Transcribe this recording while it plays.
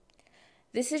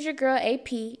This is your girl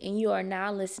AP, and you are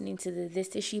now listening to the This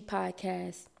Is She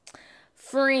podcast.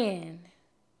 Friend,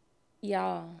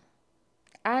 y'all,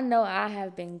 I know I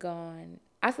have been gone.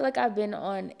 I feel like I've been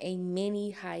on a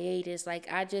mini hiatus. Like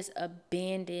I just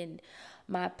abandoned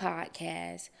my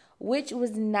podcast, which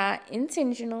was not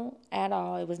intentional at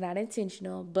all. It was not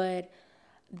intentional, but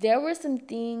there were some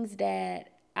things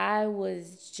that I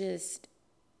was just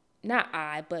not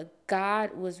I, but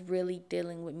God was really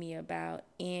dealing with me about.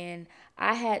 And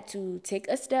I had to take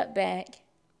a step back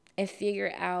and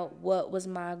figure out what was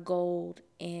my goal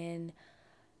in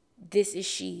This Is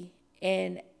She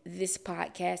and this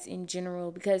podcast in general,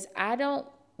 because I don't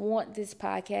want this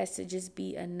podcast to just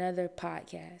be another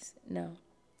podcast. No.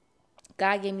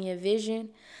 God gave me a vision.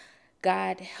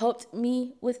 God helped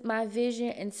me with my vision.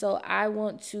 And so I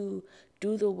want to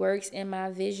do the works in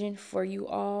my vision for you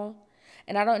all.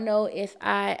 And I don't know if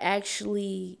I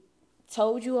actually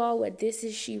told you all what This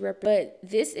Is She but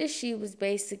This Is She was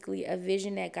basically a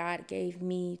vision that God gave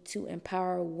me to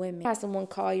empower women. Have someone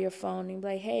call your phone and be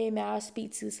like, hey, may I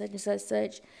speak to such and such,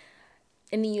 such?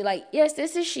 And then you're like, yes,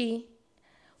 this is she.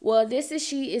 Well, This Is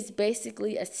She is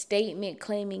basically a statement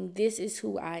claiming this is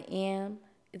who I am.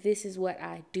 This is what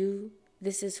I do.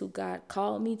 This is who God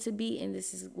called me to be, and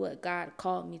this is what God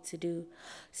called me to do.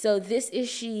 So This Is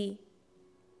She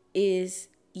is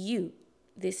you.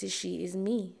 This Is She is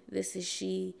me. This Is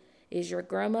She is your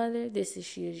grandmother. This Is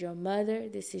She is your mother.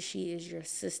 This Is She is your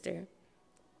sister.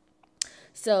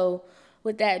 So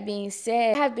with that being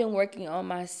said, I have been working on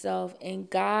myself, and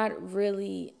God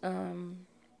really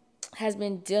has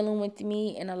been dealing with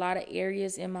me in a lot of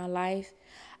areas in my life.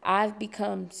 I've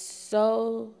become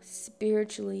so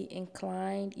spiritually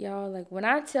inclined, y'all. Like when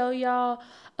I tell y'all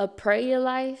a prayer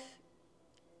life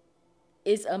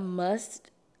is a must,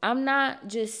 I'm not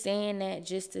just saying that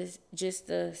just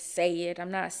to say it. I'm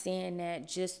not saying that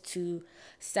just to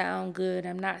sound good.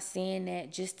 I'm not saying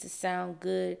that just to sound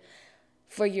good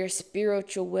for your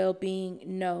spiritual well-being.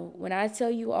 No, when I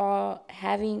tell you all,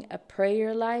 having a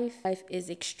prayer life is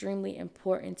extremely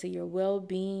important to your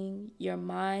well-being, your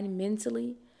mind,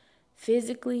 mentally,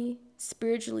 physically,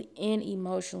 spiritually, and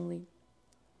emotionally.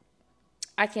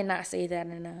 I cannot say that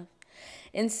enough.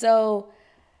 And so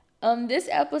this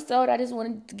episode, I just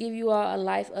wanted to give you all a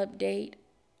life update,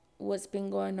 what's been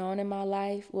going on in my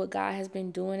life, what God has been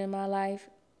doing in my life.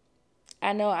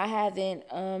 I know I haven't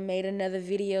made another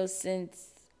video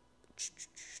since,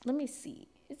 let me see.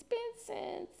 It's been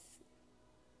since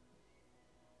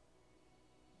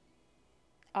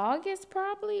August,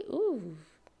 probably. Ooh,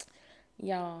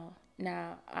 y'all.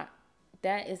 Now,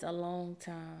 that is a long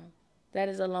time. That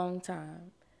is a long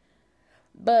time.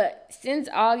 But since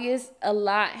August, a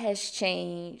lot has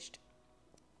changed.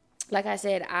 Like I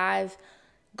said, I've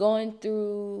gone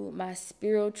through my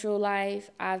spiritual life.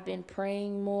 I've been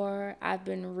praying more. I've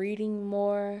been reading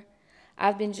more.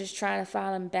 I've been just trying to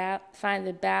find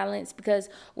the balance, because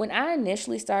when I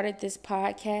initially started this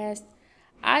podcast,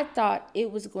 I thought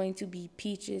it was going to be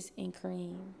peaches and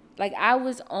cream. Like I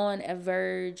was on a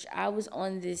verge. I was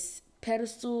on this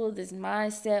pedestal, this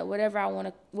mindset, whatever.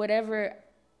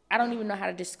 I don't even know how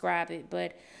to describe it,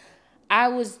 but I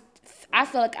was I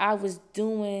felt like I was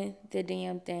doing the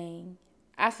damn thing.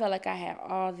 I felt like I had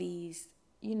all these,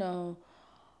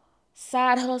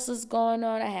 side hustles going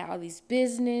on. I had all these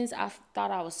business. I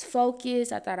thought I was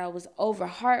focused. I thought I was over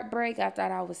heartbreak. I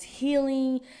thought I was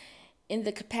healing in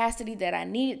the capacity that I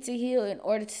needed to heal in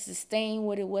order to sustain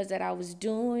what it was that I was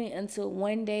doing, until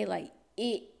one day, like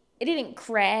it didn't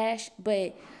crash,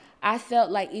 but I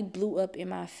felt like it blew up in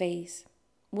my face.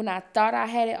 When I thought I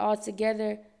had it all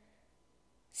together,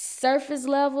 surface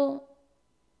level,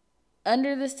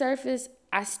 under the surface,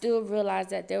 I still realized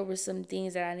that there were some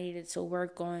things that I needed to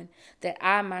work on that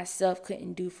I myself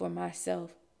couldn't do for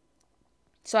myself.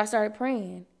 So I started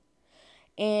praying.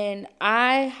 And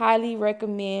I highly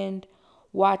recommend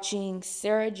watching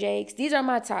Sarah Jakes. These are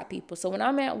my top people. So when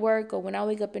I'm at work or when I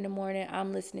wake up in the morning,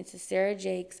 I'm listening to Sarah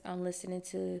Jakes. I'm listening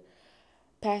to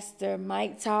Pastor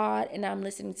Mike Todd. And I'm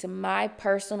listening to my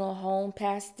personal home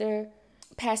pastor,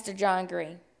 Pastor John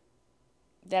Gray.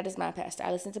 That is my pastor.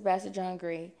 I listen to Pastor John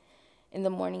Gray in the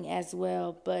morning as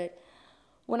well. But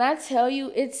when I tell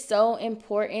you it's so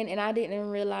important, and I didn't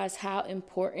realize how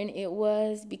important it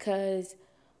was, because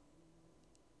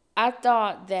I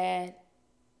thought that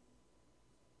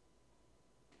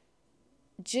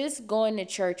just going to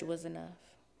church was enough.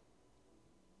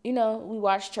 We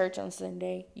watch church on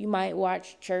Sunday. You might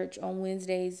watch church on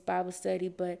Wednesdays, Bible study,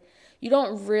 but you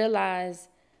don't realize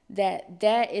that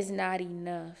that is not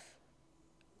enough.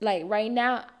 Like right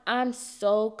now, I'm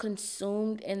so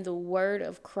consumed in the word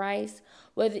of Christ,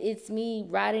 whether it's me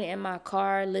riding in my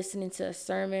car, listening to a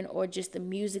sermon, or just the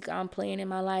music I'm playing in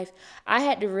my life. I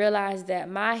had to realize that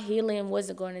my healing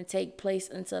wasn't going to take place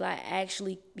until I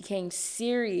actually became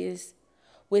serious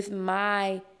with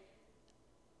my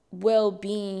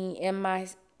well-being and my,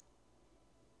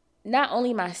 not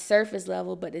only my surface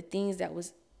level, but the things that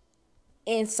was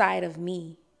inside of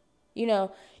me. You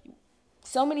know,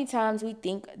 so many times we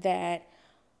think that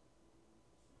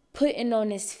putting on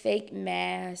this fake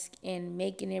mask and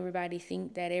making everybody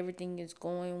think that everything is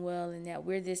going well and that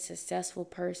we're this successful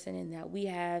person and that we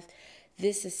have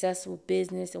this successful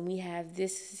business and we have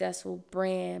this successful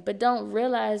brand, but don't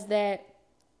realize that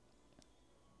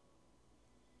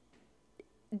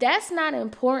that's not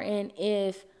important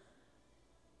if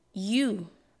you,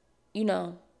 you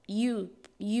know, your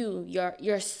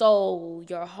soul,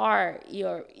 your heart,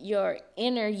 your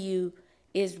inner you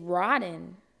is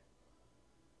rotten.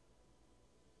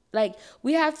 Like,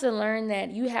 we have to learn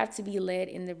that you have to be led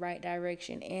in the right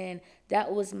direction. And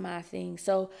that was my thing.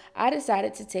 So I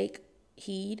decided to take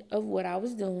heed of what I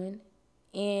was doing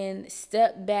and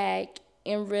step back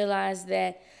and realize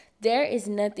that there is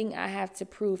nothing I have to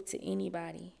prove to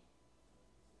anybody.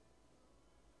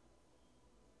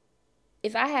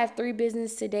 If I have 3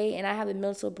 businesses today and I have a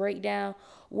mental breakdown,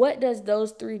 what does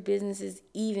those 3 businesses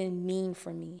even mean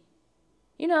for me?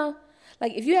 You know,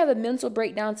 like if you have a mental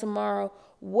breakdown tomorrow,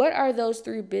 what are those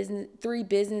three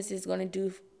businesses going to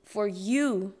do for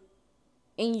you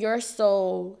in your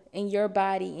soul, in your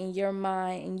body, in your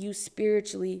mind, and you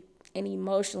spiritually and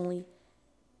emotionally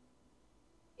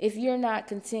if you're not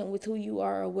content with who you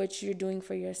are or what you're doing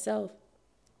for yourself?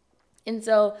 And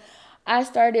so I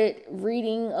started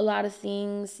reading a lot of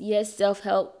things. Yes,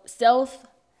 self-help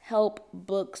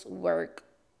books work.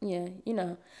 Yeah,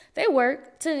 they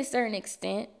work to a certain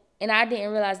extent. And I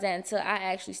didn't realize that until I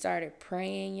actually started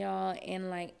praying, y'all.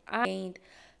 And like, I gained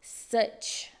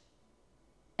such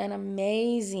an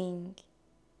amazing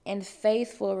and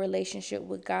faithful relationship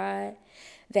with God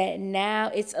that now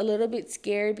it's a little bit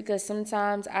scary because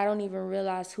sometimes I don't even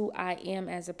realize who I am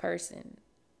as a person.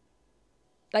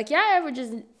 Like, y'all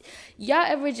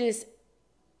ever just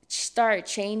start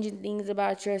changing things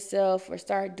about yourself or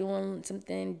start doing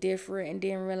something different and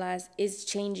then realize it's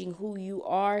changing who you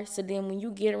are? So then when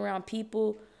you get around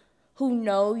people who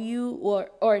know you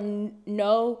or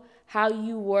know how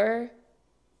you were,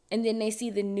 and then they see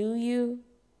the new you,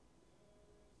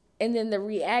 and then the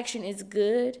reaction is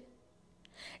good,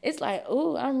 it's like,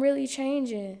 oh, I'm really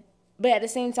changing. But at the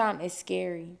same time, it's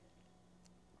scary.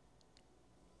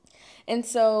 And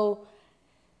so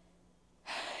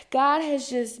God has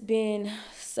just been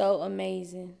so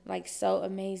amazing, like so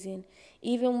amazing.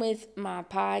 Even with my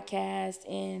podcast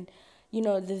and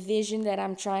the vision that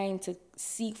I'm trying to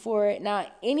seek for it. Now,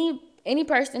 any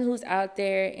person who's out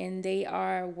there and they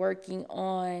are working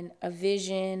on a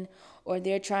vision or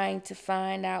they're trying to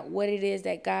find out what it is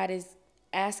that God is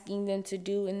asking them to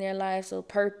do in their life, so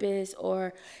purpose,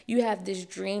 or you have this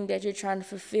dream that you're trying to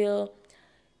fulfill.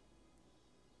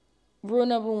 Rule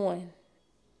number 1: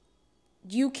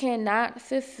 you cannot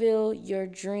fulfill your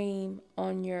dream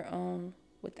on your own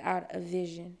without a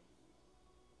vision.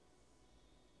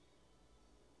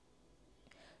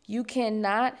 You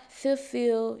cannot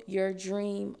fulfill your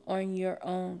dream on your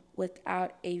own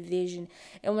without a vision.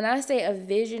 And when I say a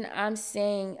vision, I'm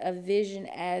saying a vision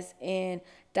as in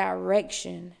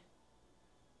direction.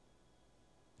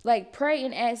 Like, pray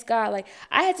and ask God. Like,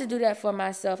 I had to do that for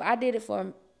myself. I did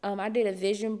a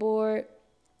vision board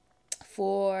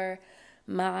for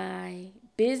my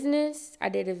business. I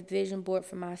did a vision board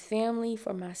for my family,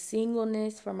 for my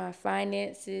singleness, for my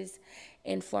finances,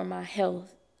 and for my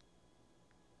health.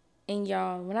 And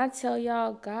y'all, when I tell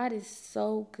y'all, God is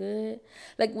so good.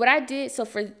 Like, what I did, so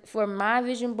for my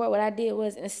vision board, what I did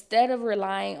was, instead of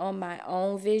relying on my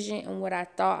own vision and what I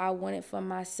thought I wanted for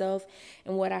myself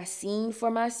and what I seen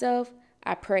for myself,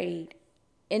 I prayed.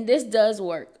 And this does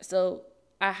work. So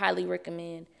I highly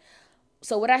recommend.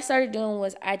 So what I started doing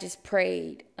was I just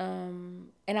prayed,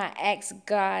 and I asked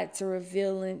God to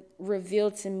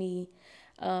reveal to me,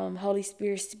 Holy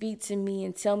Spirit, speak to me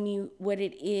and tell me what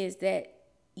it is that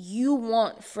you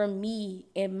want from me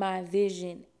in my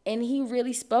vision. And He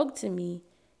really spoke to me.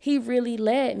 He really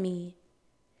led me.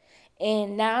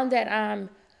 And now that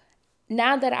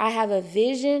I have a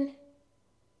vision,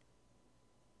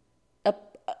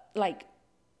 like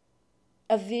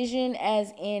a vision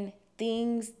as in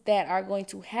things that are going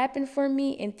to happen for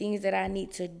me and things that I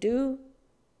need to do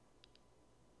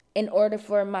in order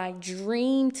for my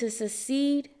dream to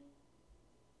succeed.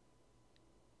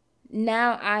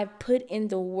 Now I put in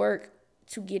the work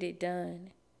to get it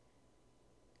done.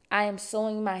 I am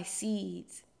sowing my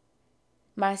seeds.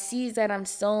 My seeds that I'm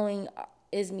sowing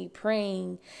is me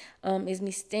praying, is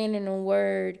me standing in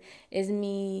word, is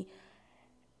me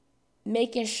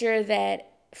making sure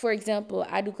that, for example,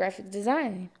 I do graphic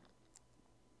design,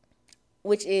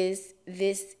 which is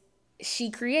this, she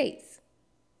creates.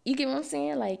 You get what I'm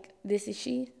saying? Like, this is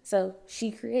she, so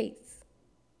she creates.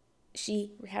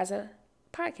 She has a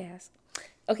podcast.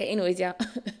 Okay, anyways, y'all.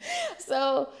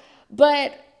 So,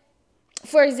 but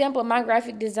for example, my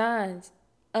graphic designs,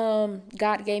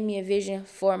 God gave me a vision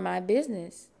for my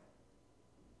business.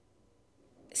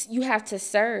 You have to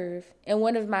serve, and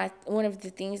one of the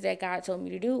things that God told me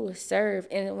to do was serve.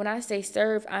 And when I say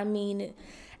serve, I mean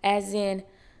as in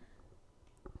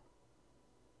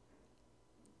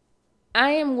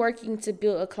I am working to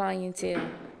build a clientele.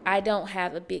 I don't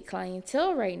have a big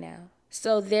clientele right now.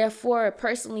 So therefore,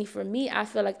 personally for me, I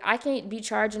feel like I can't be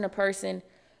charging a person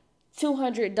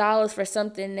 $200 for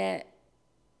something that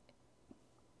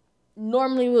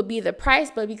normally would be the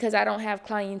price, but because I don't have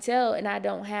clientele and I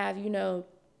don't have,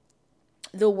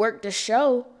 the work to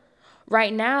show,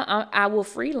 right now I will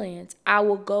freelance. I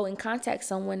will go and contact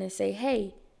someone and say,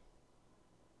 hey,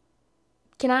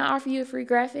 can I offer you a free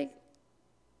graphic?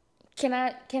 Can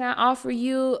I offer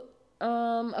you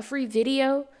a free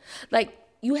video? Like,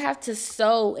 you have to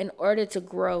sow in order to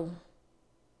grow.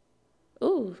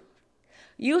 Ooh.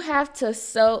 You have to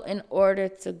sow in order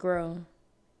to grow.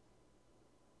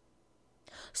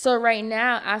 So right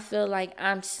now, I feel like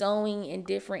I'm sowing in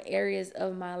different areas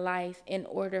of my life in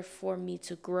order for me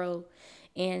to grow.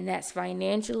 And that's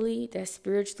financially, that's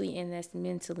spiritually, and that's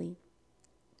mentally.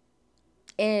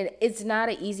 And it's not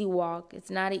an easy walk.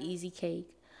 It's not an easy cake.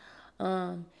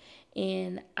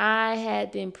 And I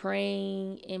had been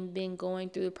praying and been going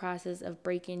through the process of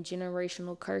breaking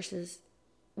generational curses,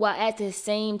 while at the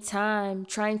same time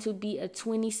trying to be a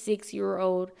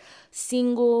 26-year-old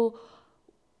single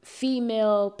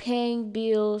female, paying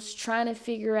bills, trying to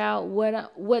figure out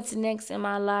what's next in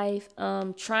my life,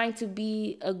 trying to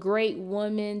be a great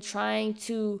woman, trying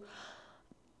to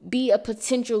be a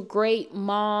potential great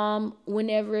mom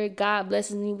whenever God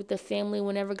blesses me with a family,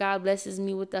 whenever God blesses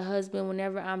me with a husband,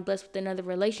 whenever I'm blessed with another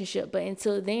relationship. But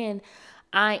until then,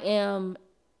 I am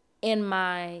in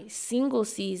my single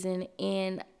season,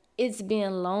 and it's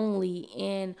been lonely.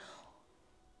 And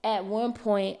at one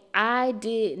point, I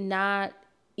did not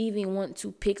even want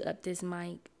to pick up this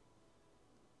mic.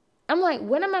 I'm like,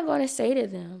 what am I going to say to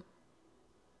them?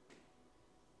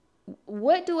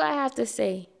 What do I have to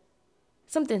say?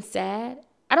 Something sad?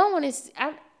 I don't want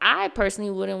to. I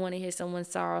personally wouldn't want to hear someone's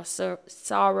sorrow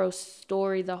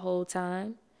story the whole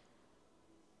time.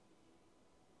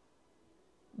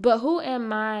 But who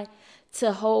am I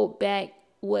to hold back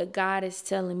what God is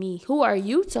telling me? Who are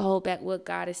you to hold back what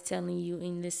God is telling you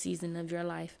in this season of your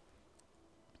life?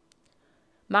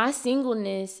 My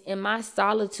singleness and my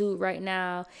solitude right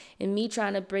now, and me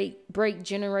trying to break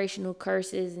generational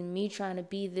curses, and me trying to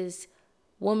be this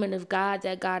woman of God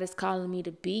that God is calling me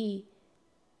to be,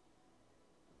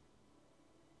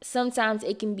 sometimes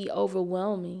it can be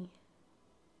overwhelming.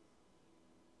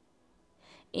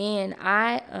 And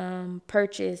I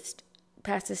purchased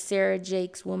Pastor Sarah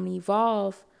Jake's Woman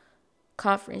Evolve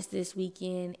conference this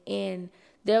weekend, and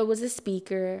there was a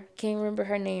speaker, can't remember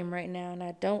her name right now, and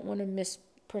I don't want to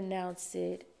mispronounce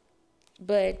it,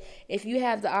 but if you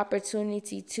have the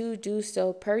opportunity to do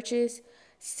so, purchase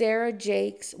Sarah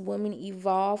Jake's Women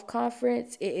Evolve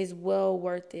conference. It is well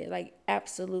worth it, like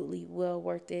absolutely well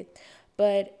worth it.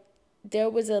 But there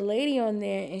was a lady on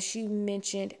there, and she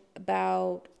mentioned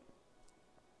about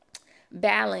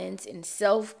balance and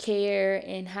self-care,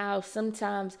 and how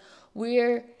sometimes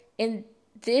we're in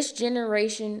this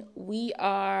generation, we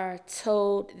are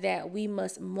told that we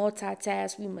must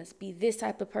multitask, we must be this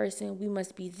type of person, we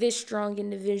must be this strong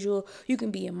individual. You can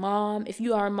be a mom. If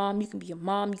you are a mom, you can be a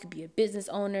mom, you can be a business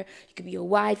owner, you can be a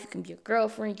wife, you can be a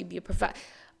girlfriend, you can be a provider.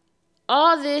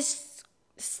 All this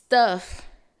stuff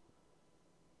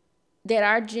that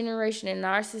our generation and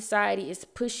our society is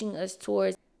pushing us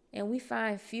towards, and we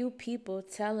find few people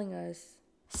telling us,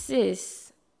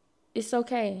 sis, it's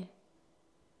okay.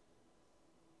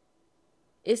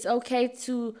 It's okay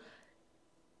to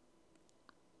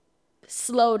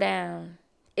slow down.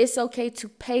 It's okay to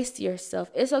pace yourself.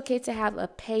 It's okay to have a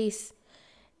pace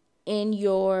in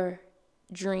your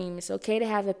dream. It's okay to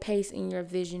have a pace in your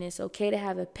vision. It's okay to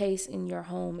have a pace in your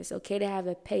home. It's okay to have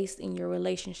a pace in your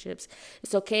relationships.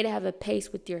 It's okay to have a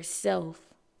pace with yourself.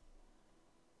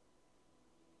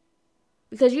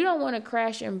 Because you don't want to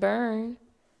crash and burn.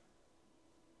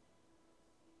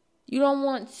 You don't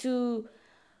want to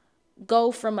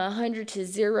go from 100 to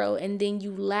 0 and then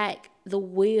you lack the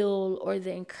will or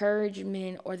the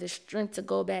encouragement or the strength to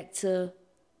go back to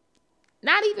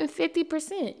not even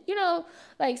 50%.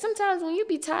 Like sometimes when you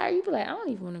be tired, you be like, I don't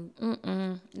even want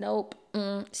to, nope,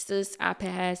 sis, I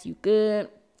pass, you good.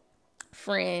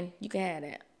 Friend, you can have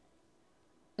that.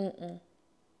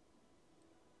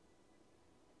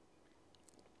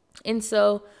 And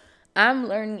so I'm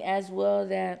learning as well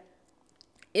that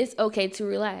it's okay to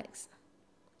relax.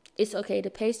 It's okay to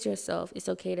pace yourself. It's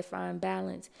okay to find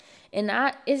balance. And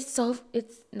it's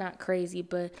not crazy,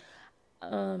 but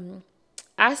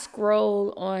I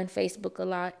scroll on Facebook a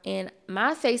lot, and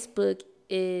my Facebook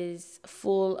is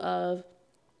full of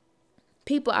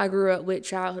people I grew up with,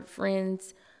 childhood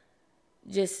friends,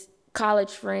 just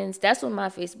college friends. That's what my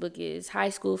Facebook is, high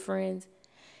school friends.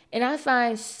 And I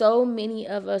find so many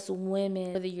of us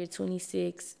women, whether you're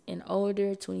 26 and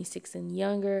older, 26 and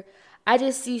younger, I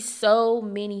just see so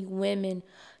many women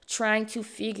trying to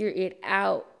figure it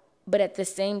out. But at the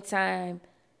same time,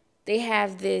 they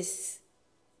have this,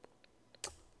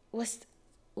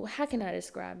 how can I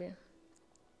describe it?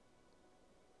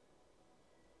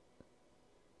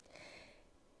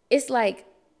 It's like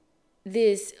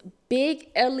this big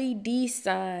LED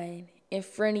sign in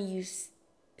front of you,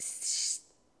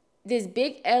 this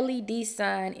big LED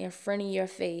sign in front of your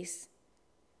face,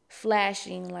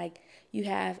 flashing like you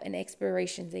have an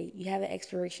expiration date, you have an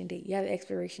expiration date, you have an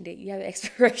expiration date, you have an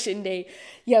expiration date,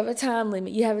 you have a time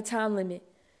limit, you have a time limit.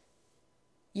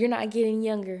 You're not getting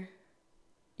younger.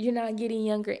 You're not getting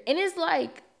younger. And it's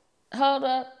like, hold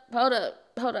up.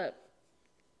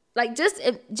 Like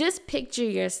just picture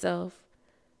yourself.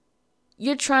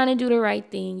 You're trying to do the right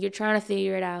thing. You're trying to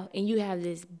figure it out. And you have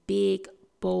this big,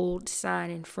 bold sign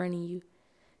in front of you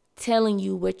telling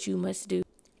you what you must do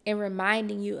and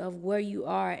reminding you of where you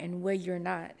are and where you're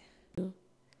not.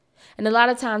 And a lot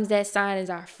of times that sign is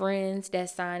our friends. That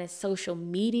sign is social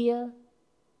media.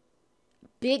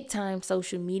 Big time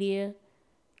social media.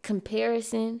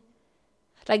 Comparison.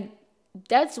 Like,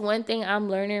 that's one thing I'm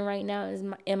learning right now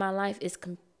in my life is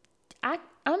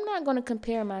I'm not going to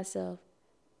compare myself.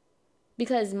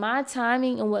 Because my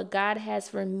timing and what God has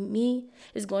for me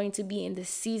is going to be in the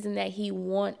season that He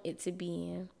wants it to be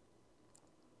in.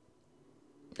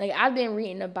 Like, I've been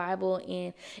reading the Bible,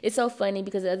 and it's so funny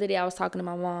because the other day I was talking to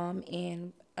my mom,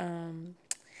 and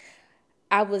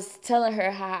I was telling her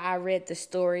how I read the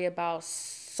story about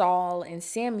Saul and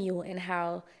Samuel, and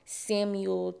how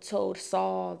Samuel told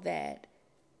Saul that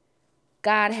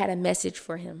God had a message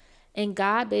for him. And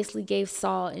God basically gave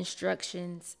Saul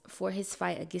instructions for his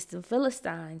fight against the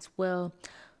Philistines. Well,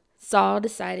 Saul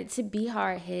decided to be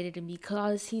hard-headed, and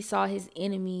because he saw his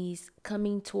enemies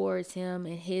coming towards him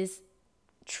and his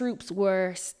troops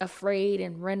were afraid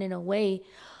and running away,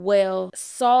 well,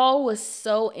 Saul was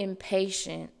so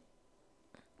impatient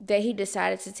that he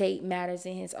decided to take matters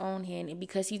in his own hand. And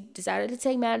because he decided to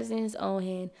take matters in his own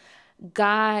hand,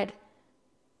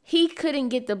 he couldn't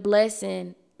get the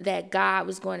blessing that God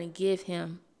was going to give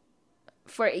him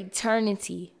for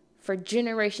eternity, for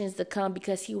generations to come,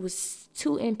 because he was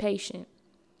too impatient.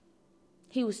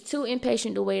 He was too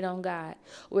impatient to wait on God.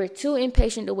 We're too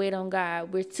impatient to wait on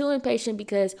God. We're too impatient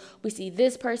because we see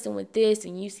this person with this,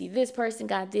 and you see this person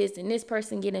got this, and this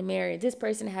person getting married, this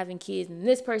person having kids, and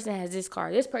this person has this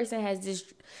car, this person has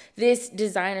this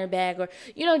designer bag, or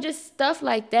just stuff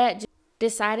like that.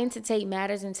 Deciding to take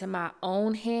matters into my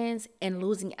own hands and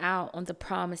losing out on the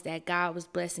promise that God was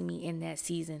blessing me in that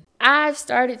season. I've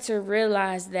started to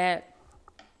realize that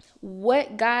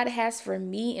what God has for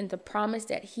me and the promise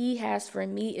that He has for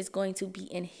me is going to be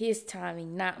in His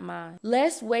timing, not mine.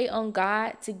 Let's wait on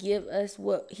God to give us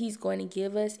what He's going to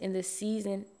give us in the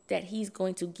season that He's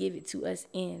going to give it to us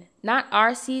in. Not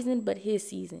our season, but His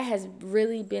season. That has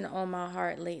really been on my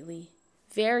heart lately.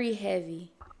 Very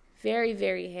heavy. Very,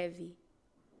 very heavy.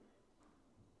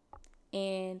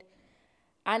 And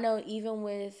I know even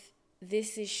with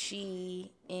This Is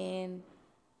She and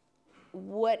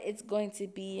what it's going to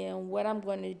be and what I'm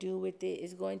going to do with it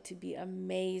is going to be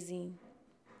amazing.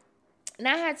 And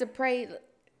I had to pray,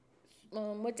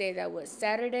 what day that was?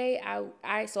 Saturday.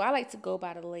 So I like to go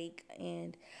by the lake,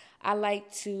 and I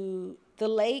like the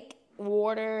lake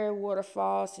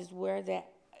waterfalls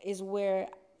is where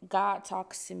God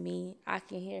talks to me. I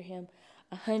can hear Him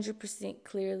 100%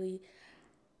 clearly.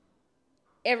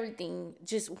 Everything,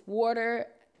 just water,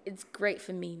 it's great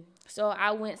for me. So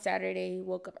I went Saturday,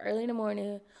 woke up early in the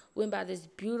morning, went by this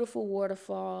beautiful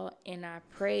waterfall, and I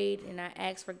prayed and I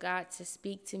asked for God to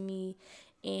speak to me.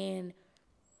 And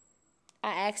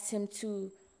I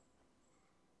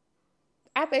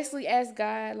basically asked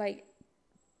God, like,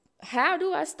 How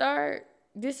do I start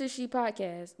This Is She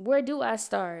podcast? Where do I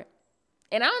start?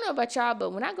 And I don't know about y'all,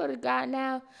 but when I go to God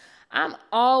now, I'm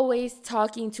always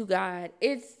talking to God.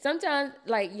 It's sometimes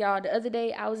like y'all. The other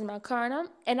day I was in my car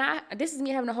and this is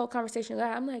me having a whole conversation with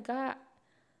God. I'm like, God,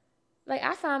 like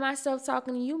I find myself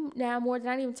talking to you now more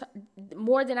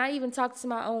than I even talk to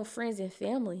my own friends and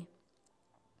family.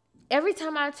 Every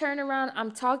time I turn around,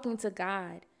 I'm talking to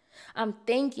God. I'm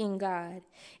thanking God.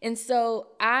 And so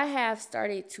I have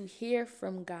started to hear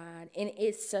from God. And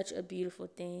it's such a beautiful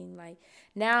thing. Like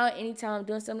now, anytime I'm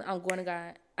doing something, I'm going to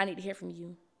God. I need to hear from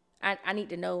you. I need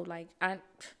to know.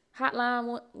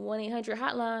 Hotline, 1-800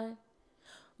 hotline.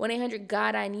 1-800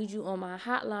 God, I need you on my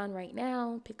hotline right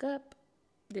now. Pick up.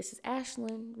 This is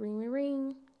Ashlyn. Ring, ring,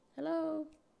 ring. Hello.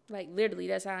 Like literally,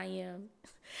 that's how I am.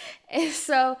 And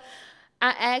so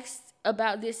I asked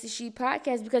about This Is She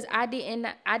podcast because I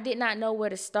did not know where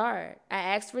to start. I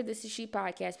asked for This Is She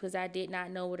podcast because I did not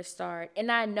know where to start.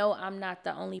 And I know I'm not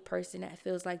the only person that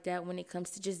feels like that when it comes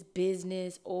to just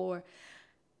business or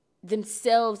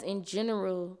themselves in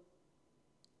general.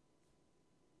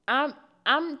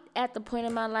 I'm at the point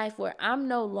in my life where I'm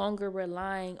no longer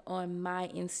relying on my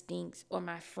instincts or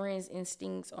my friends'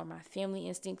 instincts or my family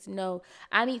instincts. No,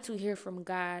 I need to hear from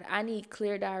God. I need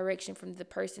clear direction from the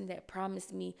person that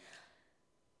promised me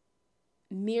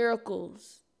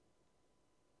miracles.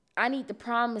 I need the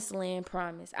promised land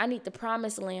promise. I need the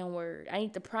promised land word. I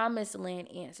need the promised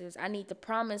land answers. I need the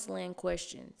promised land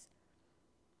questions.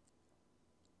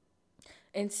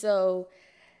 And so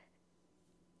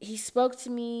he spoke to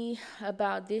me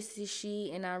about This Is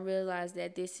She, and I realized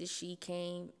that This Is She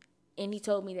came, and he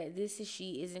told me that This Is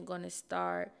She isn't going to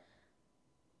start.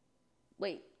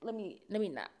 Wait, let me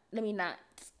not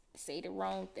say the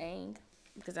wrong thing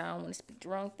because I don't want to speak the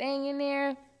wrong thing in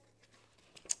there.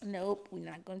 Nope, we're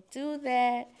not going to do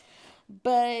that.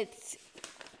 But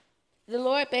the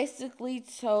Lord basically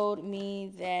told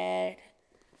me that,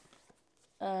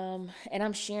 and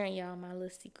I'm sharing y'all my little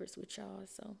secrets with y'all,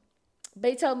 so.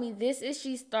 But he told me This Is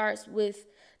She starts with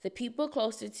the people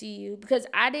closer to you because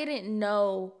I didn't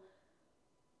know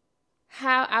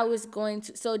how I was going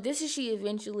to. So This Is She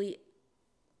eventually,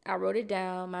 I wrote it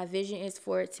down. My vision is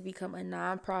for it to become a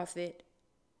nonprofit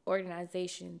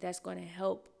organization that's going to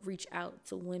help reach out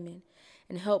to women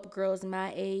and help girls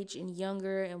my age and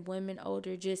younger and women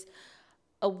older, just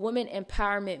a women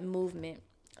empowerment movement.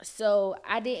 So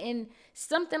I didn't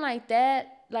something like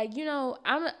that. Like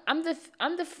I'm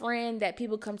the friend that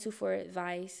people come to for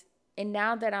advice. And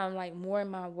now that I'm like more in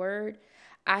my word,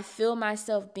 I feel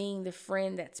myself being the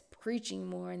friend that's preaching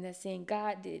more and that's saying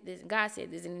God did this, God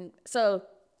said this, and so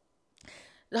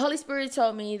the Holy Spirit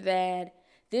told me that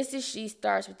This Is She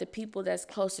starts with the people that's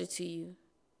closer to you.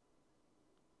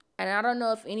 And I don't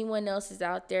know if anyone else is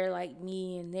out there like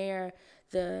me and they're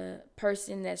the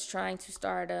person that's trying to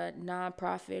start a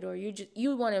nonprofit, or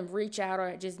you want to reach out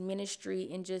or just ministry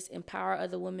and just empower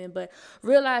other women, but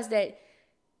realize that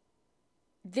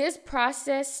this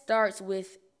process starts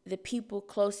with the people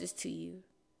closest to you.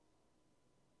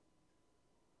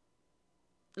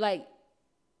 Like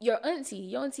your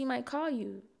auntie might call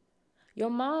you. Your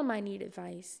mom might need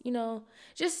advice,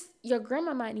 just your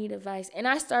grandma might need advice. And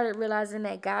I started realizing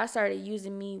that God started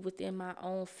using me within my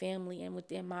own family and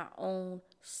within my own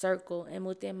circle and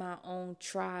within my own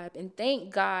tribe. And thank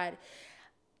God,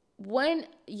 when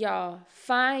y'all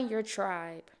find your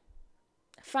tribe,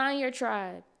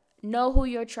 know who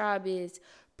your tribe is,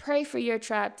 pray for your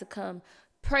tribe to come,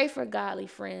 pray for godly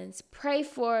friends, pray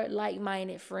for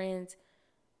like-minded friends,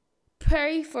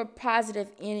 pray for positive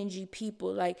energy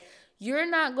people. Like, you're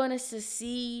not going to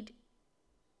succeed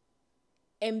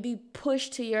and be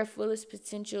pushed to your fullest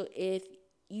potential if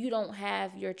you don't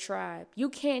have your tribe. You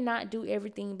cannot do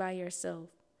everything by yourself.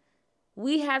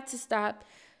 We have to stop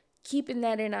keeping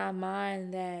that in our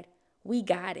mind that we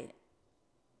got it.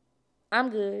 I'm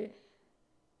good.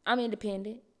 I'm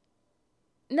independent.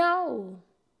 No,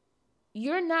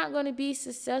 you're not going to be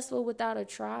successful without a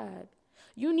tribe.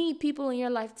 You need people in your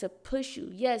life to push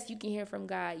you. Yes, you can hear from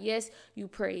God. Yes, you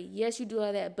pray. Yes, you do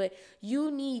all that. But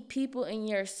you need people in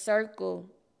your circle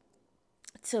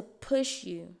to push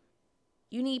you.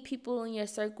 You need people in your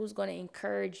circle who's going to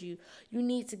encourage you. You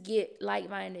need to get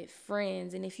like-minded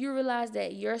friends. And if you realize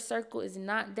that your circle is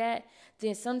not that,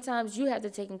 then sometimes you have to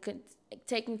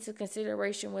take into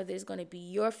consideration whether it's going to be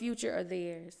your future or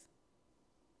theirs.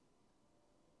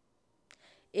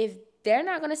 If they're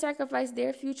not going to sacrifice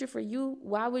their future for you,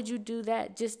 why would you do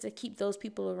that just to keep those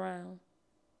people around?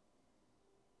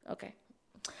 Okay.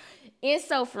 And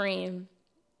so, friend,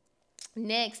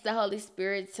 next, the Holy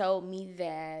Spirit told me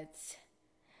that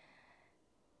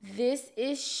This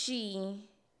Is She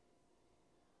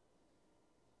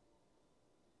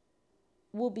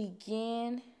will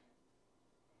begin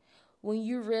when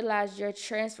you realize your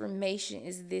transformation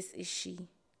is this is she.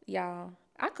 Y'all,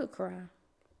 I could cry.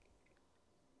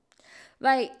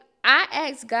 Like, I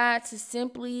asked God to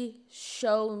simply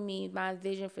show me my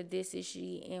vision for this is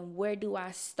she and where do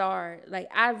I start. Like,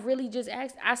 I really just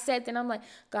asked. I sat there and I'm like,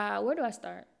 God, where do I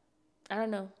start? I don't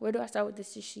know. Where do I start with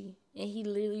this is she? And he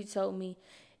literally told me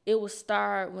it will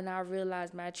start when I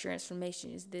realize my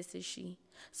transformation is this is she.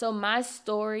 So my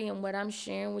story and what I'm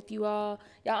sharing with you all,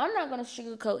 y'all, I'm not going to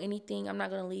sugarcoat anything. I'm not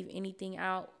going to leave anything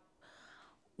out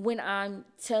when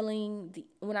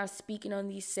when I'm speaking on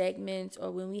these segments or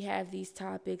when we have these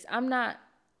topics.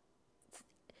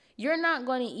 You're not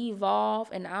going to evolve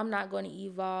and I'm not going to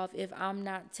evolve if I'm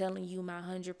not telling you my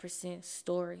 100%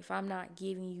 story, if I'm not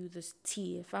giving you the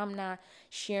tea, if I'm not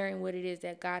sharing what it is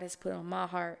that God has put on my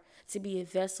heart to be a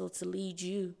vessel to lead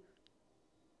you.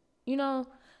 You know,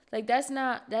 like that's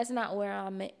not where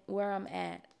I'm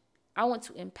at. I want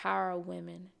to empower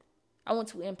women. I want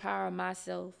to empower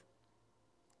myself.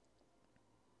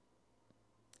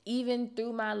 Even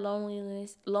through my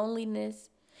loneliness,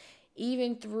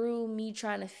 even through me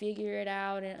trying to figure it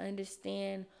out and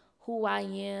understand who I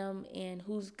am and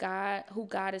who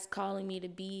God is calling me to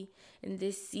be in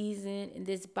this season, in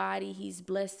this body he's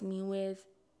blessed me with,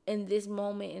 in this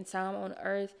moment in time on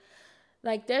earth.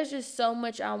 Like, there's just so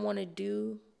much I want to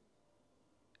do.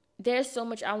 There's so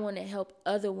much I want to help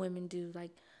other women do. Like,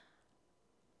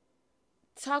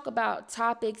 talk about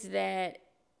topics that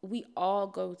we all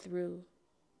go through.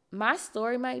 My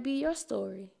story might be your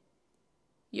story.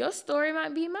 Your story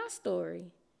might be my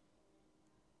story.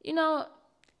 You know,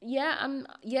 I'm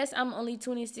only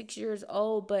 26 years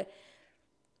old, but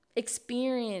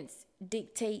experience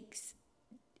dictates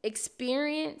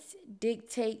experience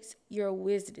dictates your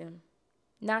wisdom,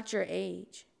 not your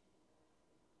age.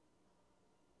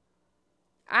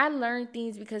 I learned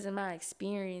things because of my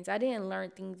experience. I didn't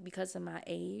learn things because of my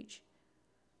age.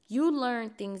 You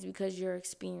learn things because of your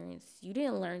experience. You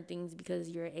didn't learn things because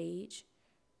of your age.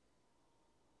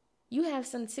 You have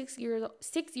some 6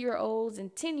 year olds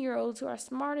and 10-year olds who are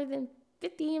smarter than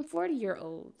 50 and 40-year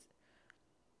olds.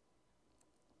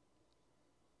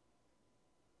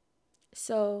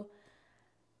 So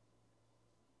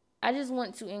I just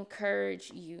want to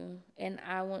encourage you, and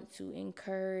I want to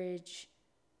encourage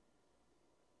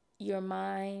your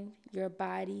mind, your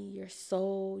body, your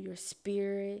soul, your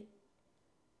spirit.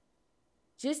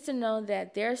 Just to know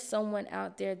that there's someone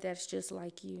out there that's just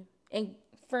like you. And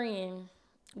friend,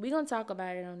 we're going to talk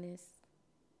about it on this.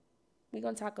 We're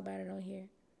going to talk about it on here.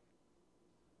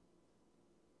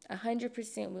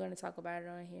 100% we're going to talk about it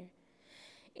on here.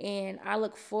 And I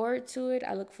look forward to it.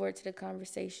 I look forward to the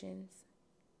conversations.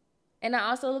 And I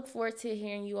also look forward to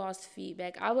hearing you all's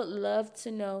feedback. I would love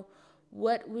to know,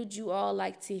 what would you all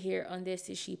like to hear on This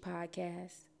Is She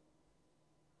podcast?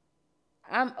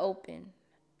 I'm open.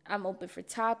 I'm open for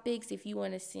topics. If you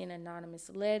want to send anonymous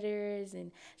letters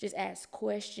and just ask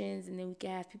questions, and then we can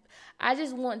have people. I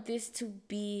just want this to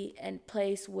be a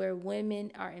place where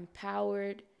women are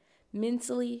empowered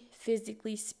mentally,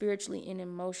 physically, spiritually, and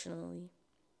emotionally.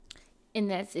 And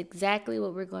that's exactly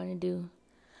what we're going to do.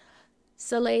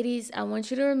 So, ladies, I want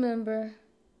you to remember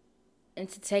and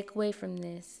to take away from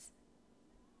this: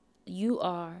 you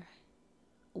are,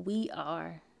 we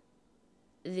are,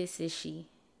 this is she.